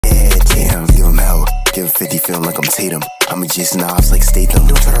give 50, feeling like I'm Tatum. I'm a Jason Ops like Statham.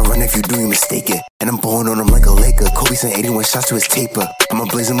 Don't try to run if you do, you mistake it. And I'm blowing on him like a Laker. Kobe sent 81 shots to his taper. I'm a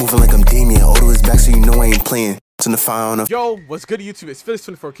blazer moving like I'm Damien. Odo is back, so you know I ain't playing. In the fire on Yo, what's good YouTube? It's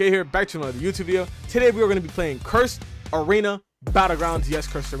Felix24K here, back to another YouTube video. Today we are going to be playing Cursed Arena Battlegrounds. Yes,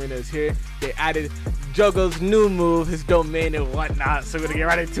 Cursed Arena is here. They added Jogo's new move, his domain and whatnot. So we're going to get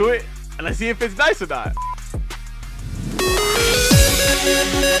right into it and let's see if it's nice or not.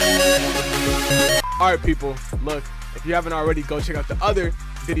 Alright people, look, if you haven't already, go check out the other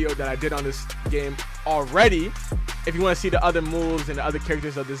video that I did on this game already. If you want to see the other moves and the other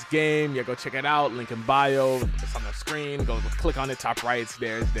characters of this game, yeah, go check it out. Link in bio. It's on the screen. Go click on the top right. It's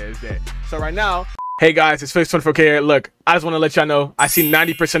there. So right now, hey guys, it's Felix24K here. Look, I just want to let y'all know, I see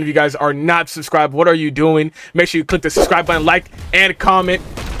 90% of you guys are not subscribed. What are you doing? Make sure you click the subscribe button, like, and comment.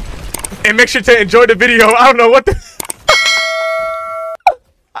 And make sure to enjoy the video. I don't know what the...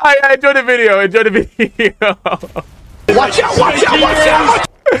 I enjoy the video. Enjoy the video. Watch out, watch out, watch out!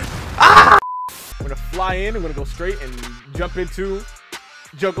 Ah! I'm gonna fly in. I'm gonna go straight and jump into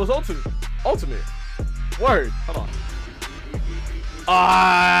Jogo's ultimate. Word. Hold on.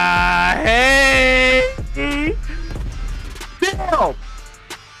 Hey! Damn!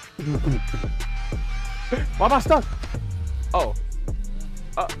 Why am I stuck? Oh.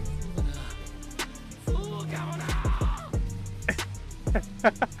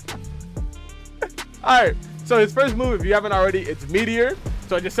 Alright, so his first move, if you haven't already, it's Meteor.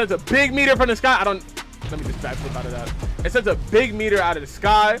 So it just sends a big meteor from the sky. Let me just backflip out of that. It sends a big meteor out of the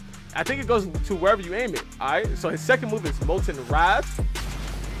sky. I think it goes to wherever you aim it. Alright, so his second move is Molten Wrath.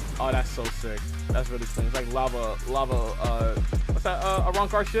 Oh, that's so sick. That's really sick. It's like lava, what's that,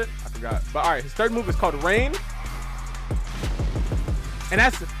 Arankar shit? I forgot. But alright, his third move is called Rain. And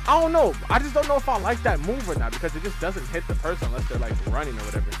that's, I don't know. I just don't know if I like that move or not because it just doesn't hit the person unless they're like running or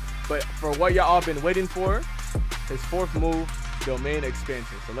whatever. But for what y'all all been waiting for, his fourth move, domain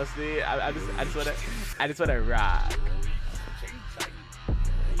expansion. So let's see. I just want to rock.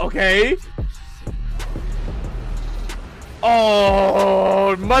 Okay.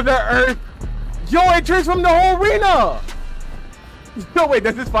 Oh, Mother Earth. Yo, it transformed the whole arena. No, wait,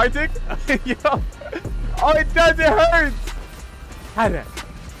 does this fight tick? Yo. Oh, it does. It hurts.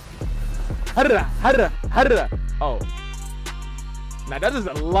 Oh. Now that is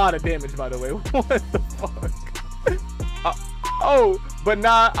a lot of damage, by the way. What the fuck? Oh, but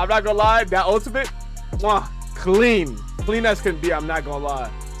nah, I'm not gonna lie. That ultimate, clean as can be. I'm not gonna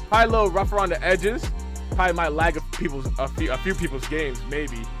lie. Probably a little rough around the edges. Probably might lag a few people's games,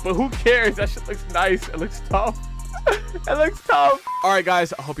 maybe. But who cares? That shit looks nice. It looks tough. It looks tough. All right,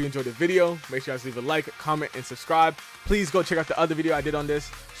 guys. I hope you enjoyed the video. Make sure you guys leave a like, comment, and subscribe. Please go check out the other video I did on this.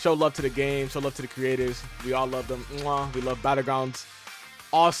 Show love to the game. Show love to the creators. We all love them. We love Battlegrounds.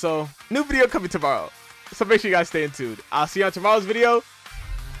 Also, new video coming tomorrow. So make sure you guys stay tuned. I'll see you on tomorrow's video.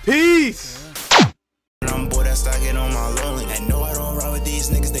 Peace. I'm bored, I start getting on my lonely. I know I don't ride with these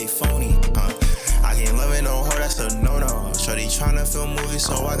niggas, they phony. I can't love it, no hoe, that's a no-no. Shorty tryna film movies,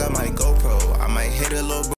 so I got my GoPro. I might hit a little